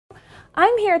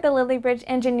I'm here at the Lilliebridge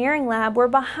Engineering Lab, where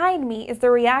behind me is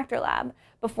the reactor lab.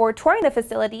 Before touring the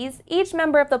facilities, each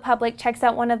member of the public checks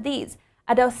out one of these,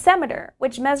 a dosimeter,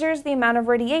 which measures the amount of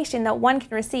radiation that one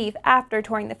can receive after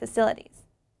touring the facilities.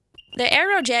 The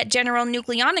Aerojet General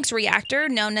Nucleonics Reactor,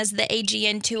 known as the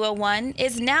AGN-201,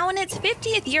 is now in its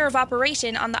 50th year of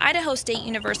operation on the Idaho State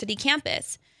University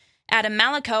campus. Adam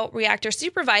Mallicoat, Reactor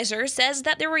Supervisor, says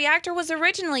that the reactor was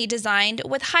originally designed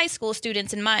with high school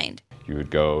students in mind. You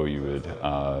would go, you would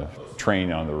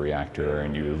train on the reactor,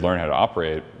 and you would learn how to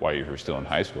operate it while you were still in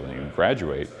high school. And you would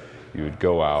graduate, you would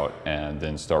go out and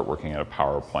then start working at a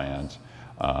power plant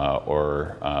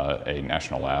or a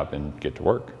national lab and get to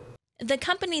work. The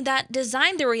company that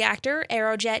designed the reactor,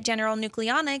 Aerojet General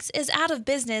Nucleonics, is out of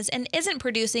business and isn't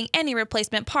producing any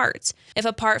replacement parts. If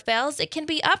a part fails, it can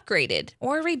be upgraded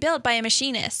or rebuilt by a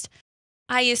machinist.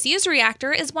 ISU's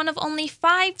reactor is one of only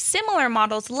 5 similar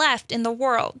models left in the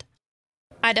world.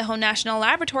 Idaho National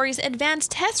Laboratory's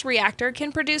Advanced Test Reactor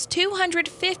can produce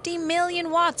 250 million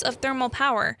watts of thermal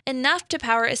power, enough to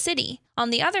power a city.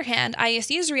 On the other hand,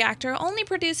 ISU's reactor only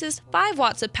produces 5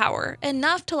 watts of power,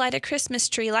 enough to light a Christmas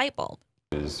tree light bulb.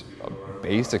 It is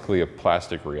basically a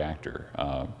plastic reactor.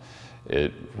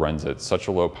 It runs at such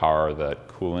a low power that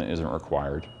coolant isn't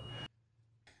required.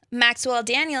 Maxwell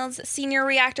Daniels, senior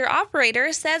reactor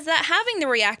operator, says that having the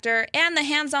reactor and the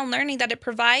hands-on learning that it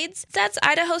provides sets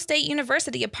Idaho State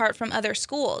University apart from other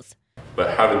schools.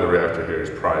 But having the reactor here is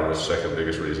probably the second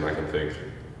biggest reason I can think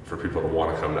for people to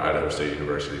want to come to Idaho State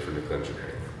University for nuclear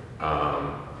engineering.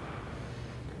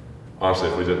 Honestly,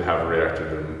 if we didn't have a reactor,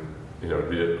 then it'd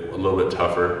be a little bit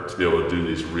tougher to be able to do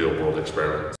these real-world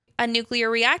experiments. A nuclear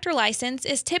reactor license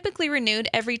is typically renewed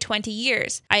every 20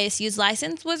 years. ISU's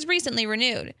license was recently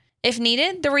renewed. If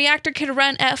needed, the reactor could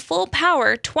run at full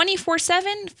power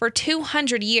 24/7 for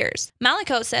 200 years.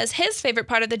 Mallicoat says his favorite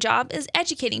part of the job is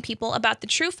educating people about the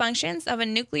true functions of a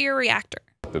nuclear reactor.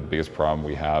 The biggest problem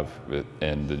we have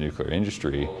in the nuclear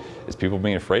industry is people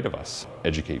being afraid of us.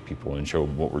 Educate people and show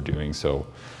them what we're doing so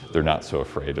they're not so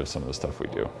afraid of some of the stuff we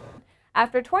do.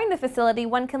 After touring the facility,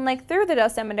 one can look through the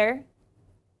dosimeter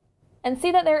and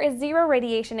see that there is 0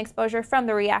 radiation exposure from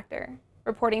the reactor.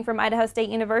 Reporting from Idaho State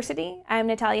University, I am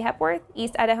Natalia Hepworth,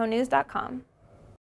 EastIdahoNews.com.